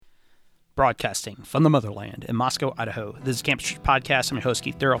Broadcasting from the motherland in Moscow, Idaho. This is Campus Church Podcast. I'm your host,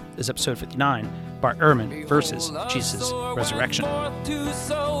 Keith Thurl. This is episode 59, Bart Ehrman versus Jesus' Resurrection.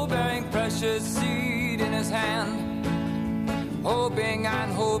 Precious seed in his hand, hoping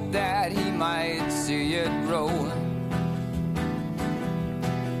and hope that he might see it grow.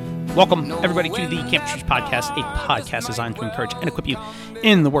 Welcome, everybody, to the Campus Church Podcast, a podcast designed to encourage and equip you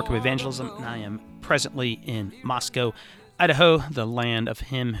in the work of evangelism. And I am presently in Moscow, Idaho, the land of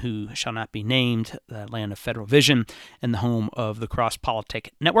him who shall not be named, the land of federal vision, and the home of the Cross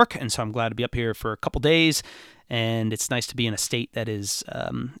Politic Network. And so I'm glad to be up here for a couple days, and it's nice to be in a state that is,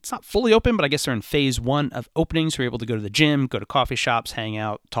 it's not fully open, but I guess they're in phase one of openings. We're able to go to the gym, go to coffee shops, hang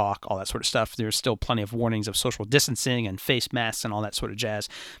out, talk, all that sort of stuff. There's still plenty of warnings of social distancing and face masks and all that sort of jazz.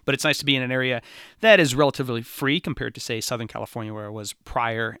 But it's nice to be in an area that is relatively free compared to, say, Southern California, where I was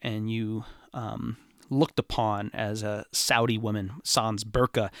prior, and you looked upon as a Saudi woman, sans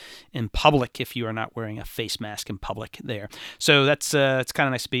burqa, in public if you are not wearing a face mask in public there. So that's it's kind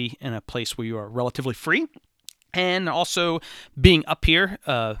of nice to be in a place where you are relatively free. And also being up here,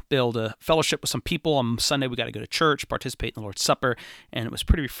 be able to fellowship with some people. On Sunday, we got to go to church, participate in the Lord's Supper, and it was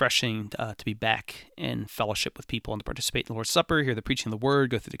pretty refreshing to be back in fellowship with people and to participate in the Lord's Supper, hear the preaching of the Word,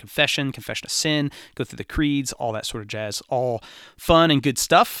 go through the confession of sin, go through the creeds, all that sort of jazz, all fun and good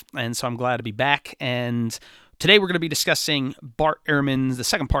stuff. And so I'm glad to be back. And today we're going to be discussing Bart Ehrman's, the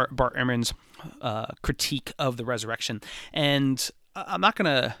second part of Bart Ehrman's critique of the resurrection. And I'm not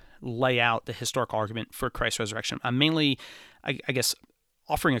going to lay out the historical argument for Christ's resurrection. I'm mainly, I guess,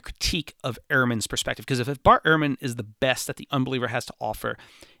 offering a critique of Ehrman's perspective, because if Bart Ehrman is the best that the unbeliever has to offer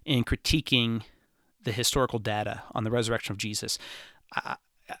in critiquing the historical data on the resurrection of Jesus,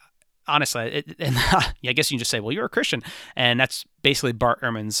 honestly, I guess you can just say, well, you're a Christian, and that's basically Bart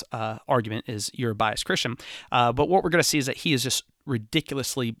Ehrman's argument is you're a biased Christian. But what we're going to see is that he is just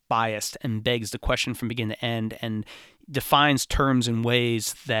ridiculously biased and begs the question from beginning to end and defines terms in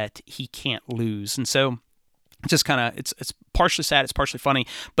ways that he can't lose. And so it's just kind of, it's partially sad, it's partially funny,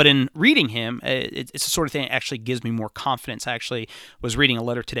 but in reading him, it's the sort of thing that actually gives me more confidence. I actually was reading a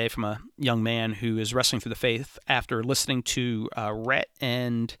letter today from a young man who is wrestling through the faith after listening to Rhett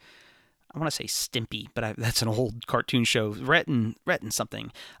and I want to say Stimpy, but that's an old cartoon show. Rhett and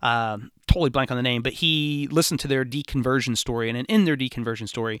something. Totally blank on the name, but he listened to their deconversion story, and in their deconversion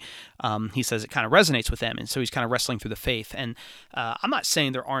story, he says it kind of resonates with them, and so he's kind of wrestling through the faith. And I'm not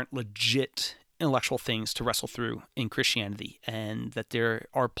saying there aren't legit intellectual things to wrestle through in Christianity, and that there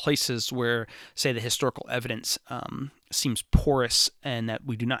are places where, say, the historical evidence seems porous and that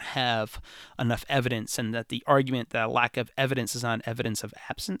we do not have enough evidence, and that the argument that a lack of evidence is not evidence of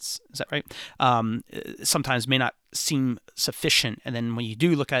absence, is that right? Sometimes may not seem sufficient. And then when you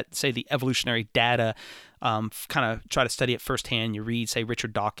do look at, say, the evolutionary data, kind of try to study it firsthand, you read, say,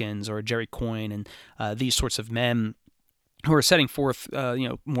 Richard Dawkins or Jerry Coyne and these sorts of men who are setting forth,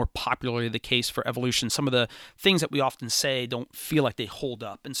 more popularly the case for evolution. Some of the things that we often say don't feel like they hold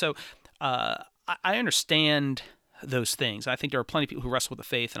up. And so I understand those things. I think there are plenty of people who wrestle with the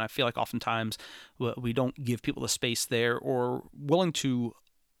faith, and I feel like oftentimes we don't give people the space there or willing to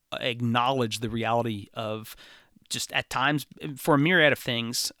acknowledge the reality of just at times, for a myriad of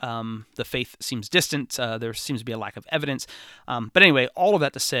things, the faith seems distant. There seems to be a lack of evidence. But anyway, all of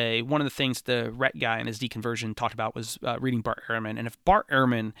that to say, one of the things the Rhett guy in his deconversion talked about was reading Bart Ehrman. And if Bart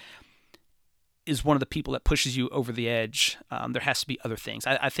Ehrman is one of the people that pushes you over the edge, there has to be other things.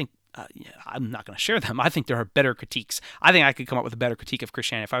 I think I'm not going to share them. I think there are better critiques. I think I could come up with a better critique of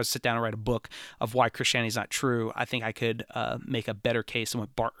Christianity. If I was to sit down and write a book of why Christianity is not true, I think I could make a better case than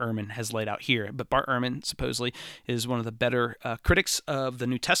what Bart Ehrman has laid out here. But Bart Ehrman supposedly is one of the better critics of the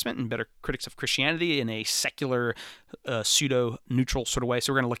New Testament and better critics of Christianity in a secular, pseudo-neutral sort of way.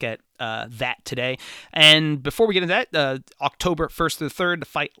 So we're going to look at that today. And before we get into that, October 1st through the 3rd, the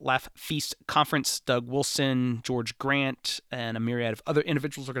Fight, Laugh, Feast Conference, Doug Wilson, George Grant, and a myriad of other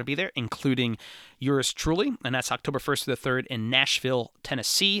individuals are going to be there, including yours truly. And that's October 1st through the 3rd in Nashville,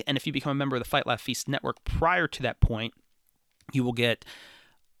 Tennessee. And if you become a member of the Fight, Laugh, Feast Network prior to that point, you will get,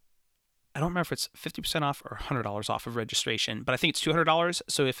 I don't remember if it's 50% off or $100 off of registration, but I think it's $200.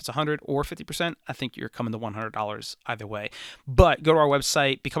 So if it's 100 or 50%, I think you're coming to $100 either way. But go to our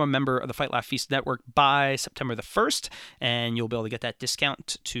website, become a member of the Fight, Laugh, Feast Network by September the 1st, and you'll be able to get that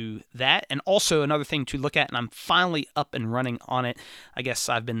discount to that. And also another thing to look at, and I'm finally up and running on it, I guess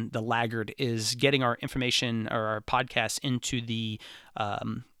I've been the laggard, is getting our information or our podcast into the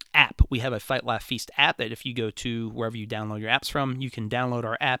app. We have a Fight, Laugh, Feast app that if you go to wherever you download your apps from, you can download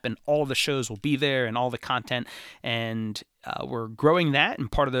our app and all of the shows will be there and all the content. And we're growing that.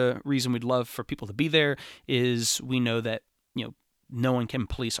 And part of the reason we'd love for people to be there is we know that, no one can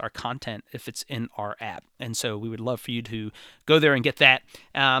police our content if it's in our app. And so we would love for you to go there and get that.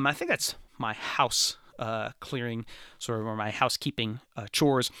 I think that's my house clearing sort of, or my housekeeping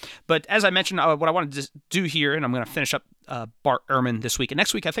chores. But as I mentioned, what I wanted to do here, and I'm going to finish up Bart Ehrman this week. And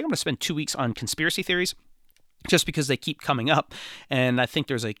next week, I think I'm going to spend 2 weeks on conspiracy theories, just because they keep coming up. And I think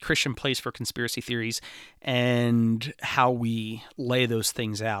there's a Christian place for conspiracy theories and how we lay those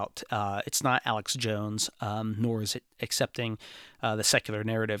things out. It's not Alex Jones, nor is it accepting the secular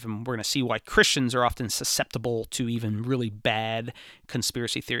narrative. And we're going to see why Christians are often susceptible to even really bad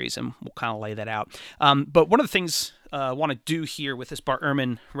conspiracy theories, and we'll kind of lay that out. But one of the things I want to do here with this Bart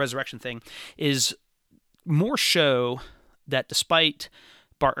Ehrman resurrection thing is more show that despite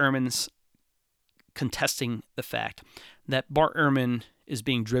Bart Ehrman's contesting the fact that Bart Ehrman is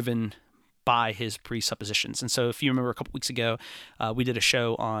being driven by his presuppositions. And so if you remember a couple weeks ago, we did a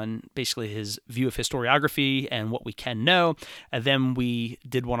show on basically his view of historiography and what we can know. And then we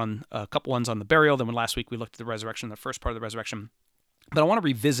did one on a couple ones on the burial. Then last week we looked at the resurrection, the first part of the resurrection. But I want to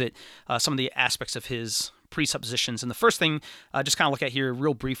revisit some of the aspects of his presuppositions. And the first thing, just kind of look at here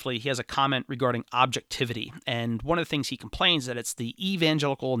real briefly, he has a comment regarding objectivity. And one of the things he complains that it's the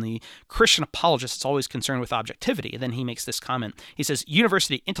evangelical and the Christian apologists that's always concerned with objectivity. And then he makes this comment. He says,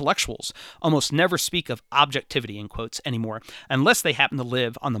 university intellectuals almost never speak of objectivity, in quotes, anymore, unless they happen to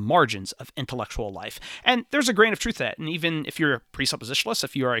live on the margins of intellectual life. And there's a grain of truth to that. And even if you're a presuppositionalist,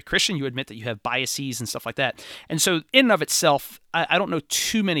 if you are a Christian, you admit that you have biases and stuff like that. And so in and of itself, I don't know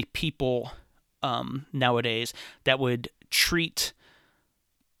too many people nowadays that would treat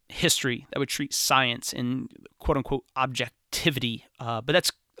history, that would treat science in quote-unquote objectivity. But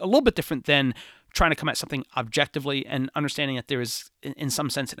that's a little bit different than trying to come at something objectively and understanding that there is, in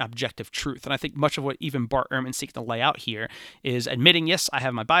some sense, an objective truth. And I think much of what even Bart Ehrman's seeking to lay out here is admitting, yes, I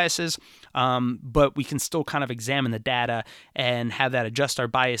have my biases, but we can still kind of examine the data and have that adjust our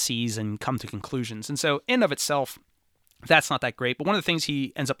biases and come to conclusions. And so in of itself, that's not that great. But one of the things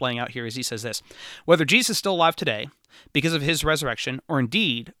he ends up laying out here is he says this: whether Jesus is still alive today because of his resurrection, or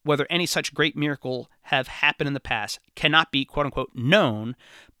indeed whether any such great miracle have happened in the past, cannot be, quote unquote, known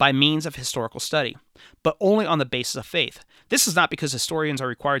by means of historical study, but only on the basis of faith. This is not because historians are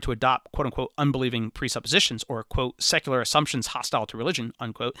required to adopt, quote unquote, unbelieving presuppositions or, quote, secular assumptions hostile to religion,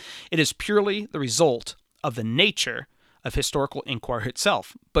 unquote. It is purely the result of the nature of historical inquiry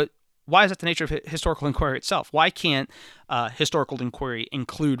itself. But why is that the nature of historical inquiry itself? Why can't historical inquiry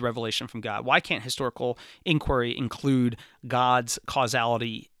include revelation from God? Why can't historical inquiry include God's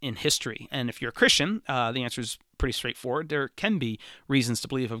causality in history? And if you're a Christian, the answer is pretty straightforward. There can be reasons to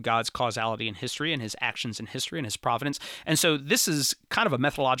believe of God's causality in history and his actions in history and his providence. And so this is kind of a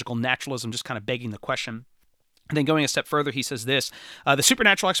methodological naturalism, just kind of begging the question. And then going a step further, he says this: the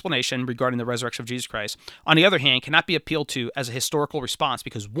supernatural explanation regarding the resurrection of Jesus Christ, on the other hand, cannot be appealed to as a historical response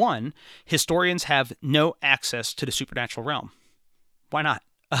because, one, historians have no access to the supernatural realm. Why not?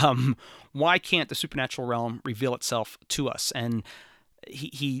 Why can't the supernatural realm reveal itself to us? And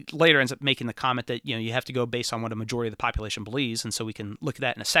he later ends up making the comment that, you have to go based on what a majority of the population believes, and so we can look at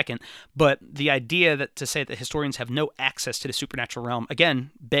that in a second. But the idea that to say that historians have no access to the supernatural realm,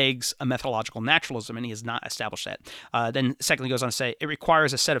 again, begs a methodological naturalism, and he has not established that. Then secondly, goes on to say, it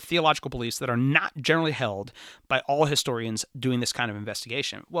requires a set of theological beliefs that are not generally held by all historians doing this kind of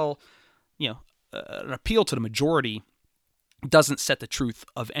investigation. Well, an appeal to the majority doesn't set the truth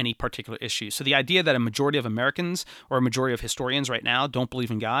of any particular issue. So the idea that a majority of Americans or a majority of historians right now don't believe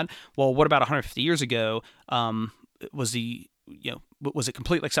in God, well, what about 150 years ago? Was it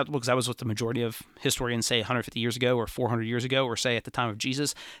completely acceptable? Because that was what the majority of historians say 150 years ago or 400 years ago, or say at the time of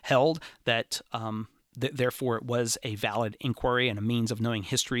Jesus, held that therefore it was a valid inquiry and a means of knowing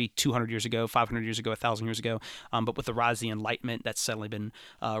history 200 years ago, 500 years ago, 1,000 years ago. But with the rise of the Enlightenment, that's suddenly been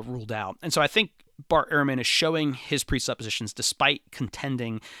ruled out. And so I think Bart Ehrman is showing his presuppositions despite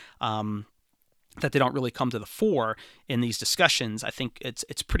contending that they don't really come to the fore in these discussions. I think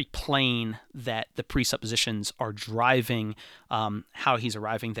it's pretty plain that the presuppositions are driving how he's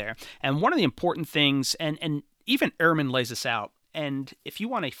arriving there. And one of the important things, and even Ehrman lays this out, and if you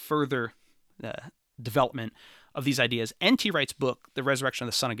want a further development of these ideas, N.T. Wright's book, The Resurrection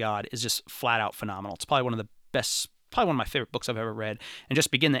of the Son of God, is just flat out phenomenal. It's probably one of the best, probably one of my favorite books I've ever read. And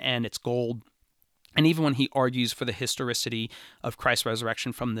just begin to end, it's gold. And even when he argues for the historicity of Christ's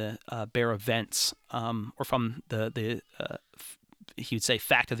resurrection from the bare events, or from the he would say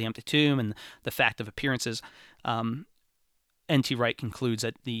fact of the empty tomb and the fact of appearances, N.T. Wright concludes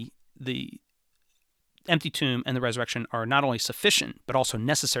that the empty tomb and the resurrection are not only sufficient but also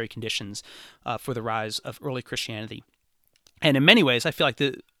necessary conditions for the rise of early Christianity. And in many ways, I feel like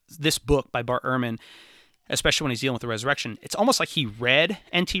this book by Bart Ehrman especially when he's dealing with the resurrection, it's almost like he read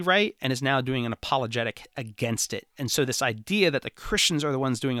N.T. Wright and is now doing an apologetic against it. And so this idea that the Christians are the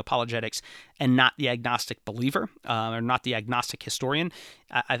ones doing apologetics and not the agnostic believer, or not the agnostic historian,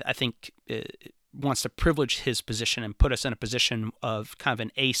 I think wants to privilege his position and put us in a position of kind of an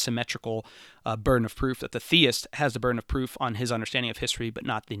asymmetrical burden of proof, that the theist has the burden of proof on his understanding of history, but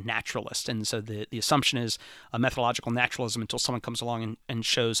not the naturalist. And so the assumption is a methodological naturalism until someone comes along and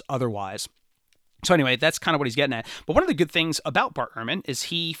shows otherwise. So anyway, that's kind of what he's getting at. But one of the good things about Bart Ehrman is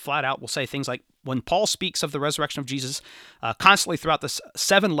he flat out will say things like, when Paul speaks of the resurrection of Jesus constantly throughout the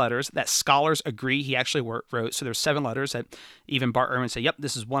 7 letters that scholars agree he actually wrote, so there's 7 letters that even Bart Ehrman say, yep,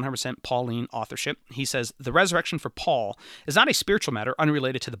 this is 100% Pauline authorship. He says, the resurrection for Paul is not a spiritual matter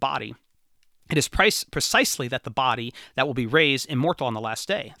unrelated to the body. It is precisely that the body that will be raised immortal on the last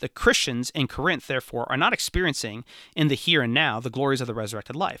day. The Christians in Corinth, therefore, are not experiencing in the here and now the glories of the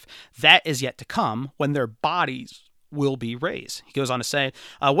resurrected life. That is yet to come when their bodies will be raised. He goes on to say,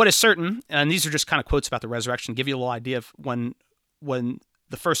 what is certain, and these are just kind of quotes about the resurrection, give you a little idea of when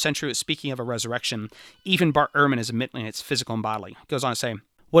the first century was speaking of a resurrection, even Bart Ehrman is admitting it's physical and bodily. He goes on to say,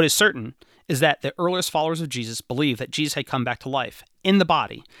 what is certain is that the earliest followers of Jesus believed that Jesus had come back to life in the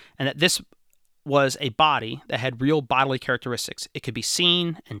body, and that this was a body that had real bodily characteristics. It could be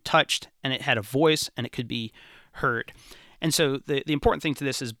seen and touched, and it had a voice, and it could be heard. And so the important thing to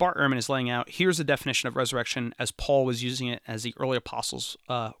this is Bart Ehrman is laying out, here's the definition of resurrection as Paul was using it, as the early apostles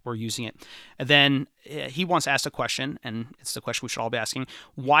were using it. And then he wants to ask a question, and it's the question we should all be asking,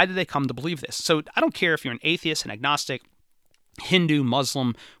 why did they come to believe this? So I don't care if you're an atheist, an agnostic, Hindu,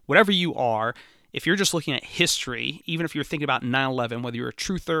 Muslim, whatever you are, if you're just looking at history, even if you're thinking about 9/11, whether you're a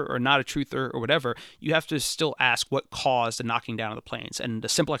truther or not a truther or whatever, you have to still ask what caused the knocking down of the planes. And the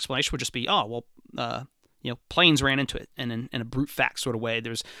simple explanation would just be, planes ran into it. And in a brute fact sort of way,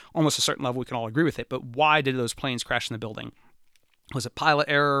 there's almost a certain level we can all agree with it. But why did those planes crash in the building? Was it pilot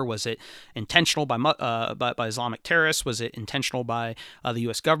error? Was it intentional by Islamic terrorists? Was it intentional by the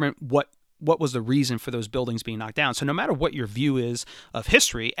U.S. government? What was the reason for those buildings being knocked down? So no matter what your view is of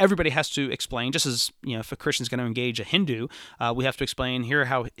history, everybody has to explain, just as, if a Christian's going to engage a Hindu, we have to explain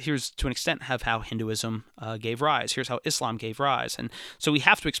here's to an extent how Hinduism gave rise. Here's how Islam gave rise. And so we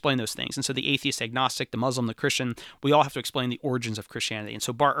have to explain those things. And so the atheist, agnostic, the Muslim, the Christian, we all have to explain the origins of Christianity. And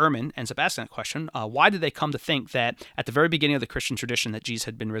so Bart Ehrman ends up asking that question, why did they come to think that at the very beginning of the Christian tradition that Jesus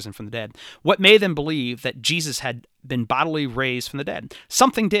had been risen from the dead? What made them believe that Jesus had been bodily raised from the dead?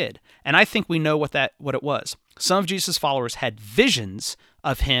 Something did. And I think we know what it was. Some of Jesus' followers had visions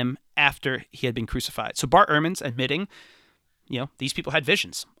of him after he had been crucified. So Bart Ehrman's admitting, these people had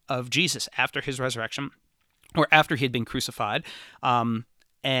visions of Jesus after his resurrection or after he had been crucified. That's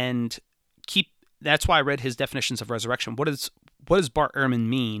why I read his definitions of resurrection. What does Bart Ehrman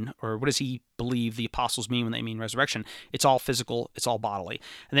mean, or what does he believe the apostles mean when they mean resurrection? It's all physical, it's all bodily.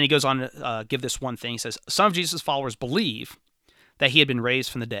 And then he goes on to give this one thing. He says, some of Jesus' followers believe that he had been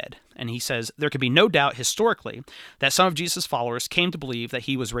raised from the dead. And he says, there could be no doubt historically that some of Jesus' followers came to believe that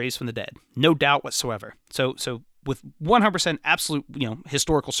he was raised from the dead. No doubt whatsoever. So with 100% absolute,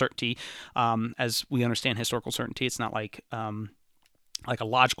 historical certainty, as we understand historical certainty, it's not like a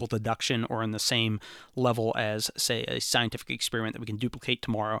logical deduction or in the same level as, say, a scientific experiment that we can duplicate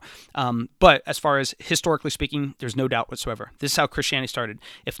tomorrow. But as far as historically speaking, there's no doubt whatsoever. This is how Christianity started.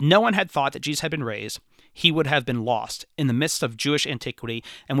 If no one had thought that Jesus had been raised, he would have been lost in the midst of Jewish antiquity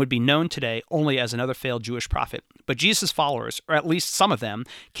and would be known today only as another failed Jewish prophet. But Jesus' followers, or at least some of them,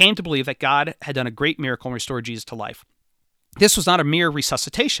 came to believe that God had done a great miracle and restored Jesus to life. This was not a mere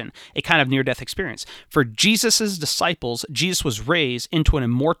resuscitation, a kind of near-death experience. For Jesus' disciples, Jesus was raised into an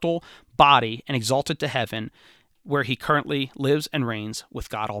immortal body and exalted to heaven, where he currently lives and reigns with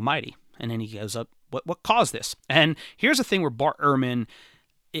God Almighty. And then he goes up, what caused this? And here's the thing where Bart Ehrman,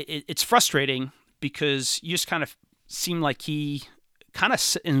 it's frustrating because you just kind of seem like he kind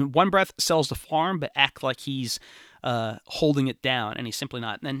of, in one breath, sells the farm, but act like he's holding it down, and he's simply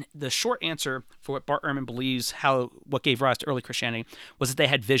not. And the short answer for what Bart Ehrman believes, what gave rise to early Christianity, was that they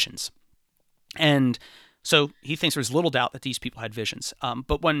had visions. And so he thinks there's little doubt that these people had visions.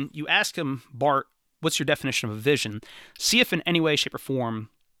 But when you ask him, Bart, what's your definition of a vision? See if in any way, shape, or form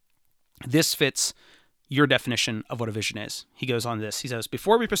this fits your definition of what a vision is. He goes on this. He says,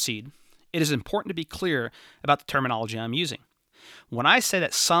 before we proceed, it is important to be clear about the terminology I'm using. When I say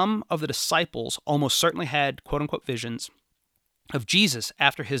that some of the disciples almost certainly had quote-unquote visions of Jesus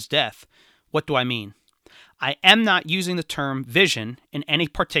after his death, what do I mean? I am not using the term vision in any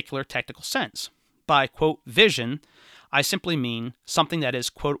particular technical sense. By, quote, vision, I simply mean something that is,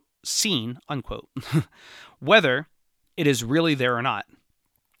 quote, seen, unquote, whether it is really there or not.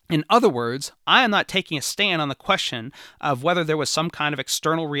 In other words, I am not taking a stand on the question of whether there was some kind of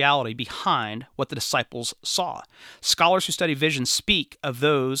external reality behind what the disciples saw. Scholars who study vision speak of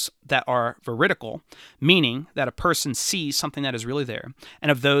those that are veridical, meaning that a person sees something that is really there, and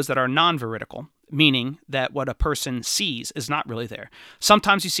of those that are non-veridical, meaning that what a person sees is not really there.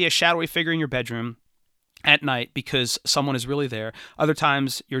 Sometimes you see a shadowy figure in your bedroom at night because someone is really there. Other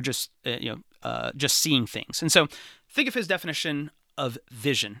times you're just seeing things. And so think of his definition of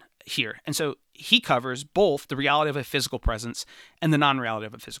vision here. And so he covers both the reality of a physical presence and the non-reality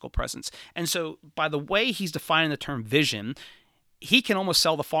of a physical presence. And so by the way he's defining the term vision, he can almost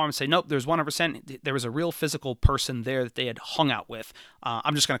sell the farm and say, nope, there's 100%. There was a real physical person there that they had hung out with.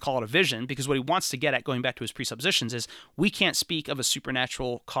 I'm just going to call it a vision, because what he wants to get at, going back to his presuppositions, is we can't speak of a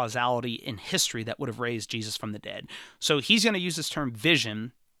supernatural causality in history that would have raised Jesus from the dead. So he's going to use this term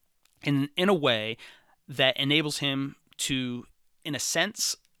vision in a way that enables him to, in a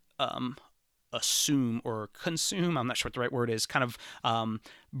sense, assume or consume, I'm not sure what the right word is, kind of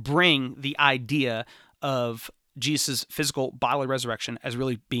bring the idea of Jesus' physical bodily resurrection as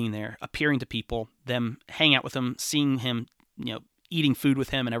really being there, appearing to people, them hang out with him, seeing him, eating food with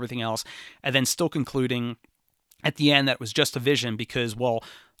him and everything else, and then still concluding at the end that it was just a vision because, well,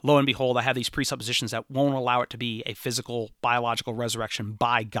 lo and behold, I have these presuppositions that won't allow it to be a physical, biological resurrection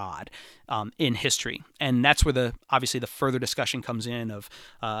by God in history. And that's where obviously the further discussion comes in of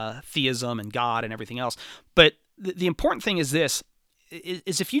theism and God and everything else. But the important thing is this,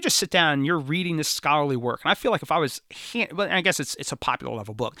 is if you just sit down and you're reading this scholarly work, and I feel like if I was, I guess it's a popular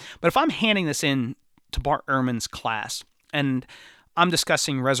level book, but if I'm handing this in to Bart Ehrman's class and I'm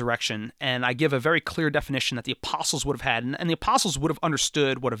discussing resurrection, and I give a very clear definition that the apostles would have had, and the apostles would have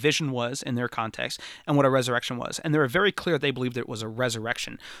understood what a vision was in their context and what a resurrection was, and they were very clear they believed it was a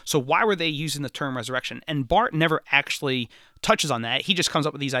resurrection. So why were they using the term resurrection? And Bart never actually touches on that. He just comes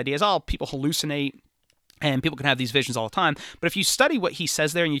up with these ideas, people hallucinate, and people can have these visions all the time. But if you study what he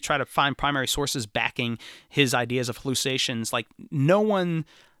says there and you try to find primary sources backing his ideas of hallucinations, like no one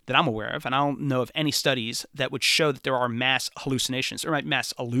that I'm aware of, and I don't know of any studies that would show that there are mass hallucinations. There might be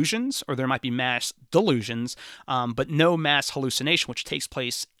mass illusions, or there might be mass delusions, but no mass hallucination, which takes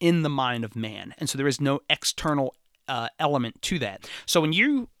place in the mind of man. And so there is no external element to that. So when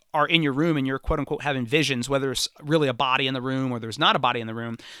you are in your room and you're quote unquote having visions, whether it's really a body in the room or there's not a body in the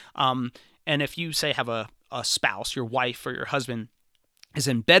room, and if you say have a spouse, your wife or your husband is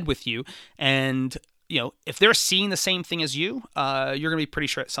in bed with you, and if they're seeing the same thing as you, you're going to be pretty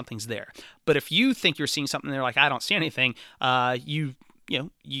sure that something's there. But if you think you're seeing something, they're like, I don't see anything, you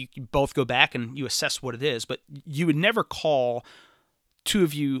both go back and you assess what it is. But you would never call two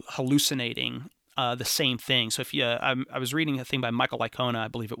of you hallucinating the same thing. So if I was reading a thing by Michael Licona, I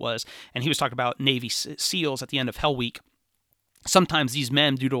believe it was, and he was talking about Navy SEALs at the end of Hell Week. Sometimes these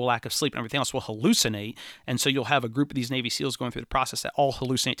men, due to a lack of sleep and everything else, will hallucinate, and so you'll have a group of these Navy SEALs going through the process that all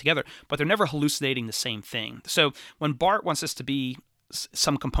hallucinate together, but they're never hallucinating the same thing. So when Bart wants this to be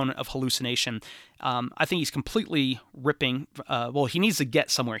some component of hallucination, I think he's completely ripping. He needs to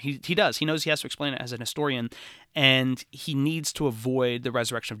get somewhere. He does. He knows he has to explain it as an historian, and he needs to avoid the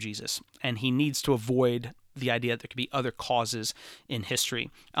resurrection of Jesus, and he needs to avoid the idea that there could be other causes in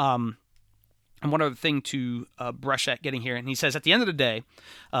history. And one other thing to brush at getting here, and he says, at the end of the day,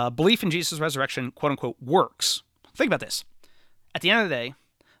 belief in Jesus' resurrection, quote unquote, works. Think about this. At the end of the day,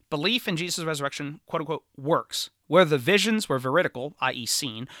 belief in Jesus' resurrection, quote unquote, works. Whether the visions were veridical, i.e.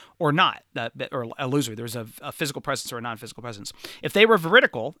 seen, or not, or illusory, there was a physical presence or a non-physical presence. If they were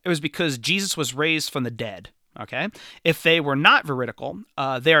veridical, it was because Jesus was raised from the dead. Okay. If they were not veridical,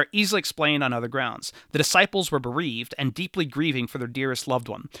 they are easily explained on other grounds. The disciples were bereaved and deeply grieving for their dearest loved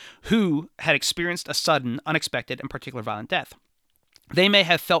one, who had experienced a sudden, unexpected, and particular violent death. They may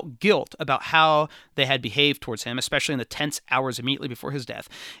have felt guilt about how they had behaved towards him, especially in the tense hours immediately before his death.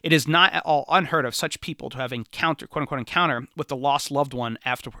 It is not at all unheard of such people to have quote-unquote, encounter with the lost loved one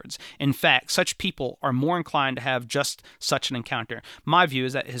afterwards. In fact, such people are more inclined to have just such an encounter. My view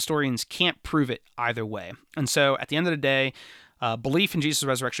is that historians can't prove it either way. And so, at the end of the day, belief in Jesus'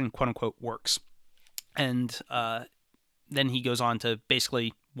 resurrection, quote-unquote, works. And then he goes on to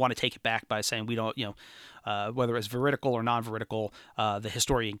basically want to take it back by saying we don't, whether it's veridical or non-veridical, the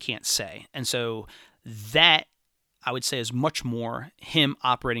historian can't say. And so that, I would say, is much more him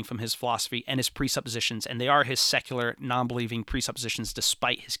operating from his philosophy and his presuppositions, and they are his secular, non-believing presuppositions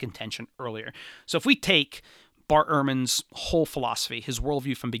despite his contention earlier. So if we take Bart Ehrman's whole philosophy, his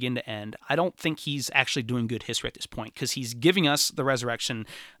worldview from begin to end, I don't think he's actually doing good history at this point, because he's giving us the resurrection,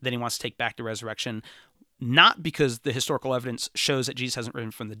 then he wants to take back the resurrection, not because the historical evidence shows that Jesus hasn't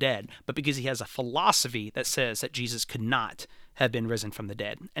risen from the dead, but because he has a philosophy that says that Jesus could not have been risen from the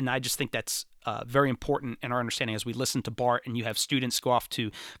dead. And I just think that's very important in our understanding as we listen to Bart, and you have students go off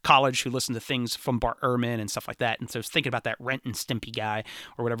to college who listen to things from Bart Ehrman and stuff like that. And so I was thinking about that Rent and Stimpy guy,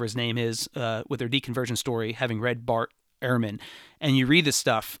 or whatever his name is, with their deconversion story, having read Bart Ehrman. And you read this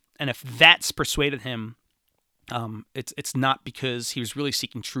stuff, and if that's persuaded him, it's not because he was really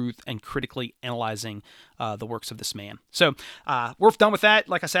seeking truth and critically analyzing the works of this man. So we're done with that.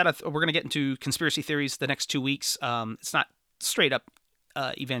 Like I said, we're going to get into conspiracy theories the next 2 weeks. It's not straight up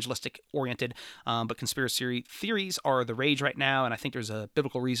evangelistic oriented, but conspiracy theories are the rage right now, and I think there's a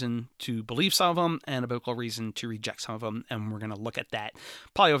biblical reason to believe some of them and a biblical reason to reject some of them, and we're going to look at that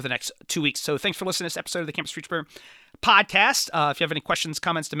probably over the next 2 weeks. So thanks for listening to this episode of the Campus Preacher podcast. If you have any questions,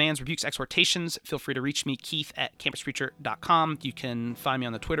 comments, demands, rebukes, exhortations, feel free to reach me, Keith at campuspreacher.com. You can find me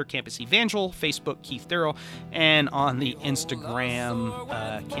on the Twitter, Campus Evangel, Facebook, Keith Durrell, and on the Instagram,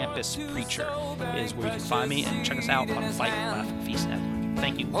 Campus Preacher is where you can find me, and check us out on the Fight, Laugh, Feast Network.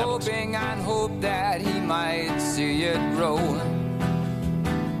 Thank you. Hoping and hope that he might see it grow,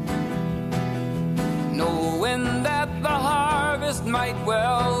 knowing that the harvest might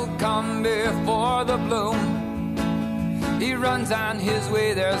well come before the bloom. He runs on his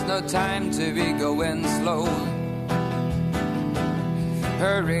way, there's no time to be going slow.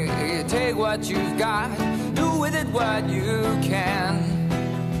 Hurry, take what you've got, do with it what you can.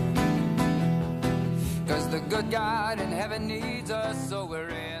 'Cause the good God in heaven needs us, so we're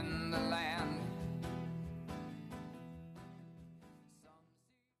in the land.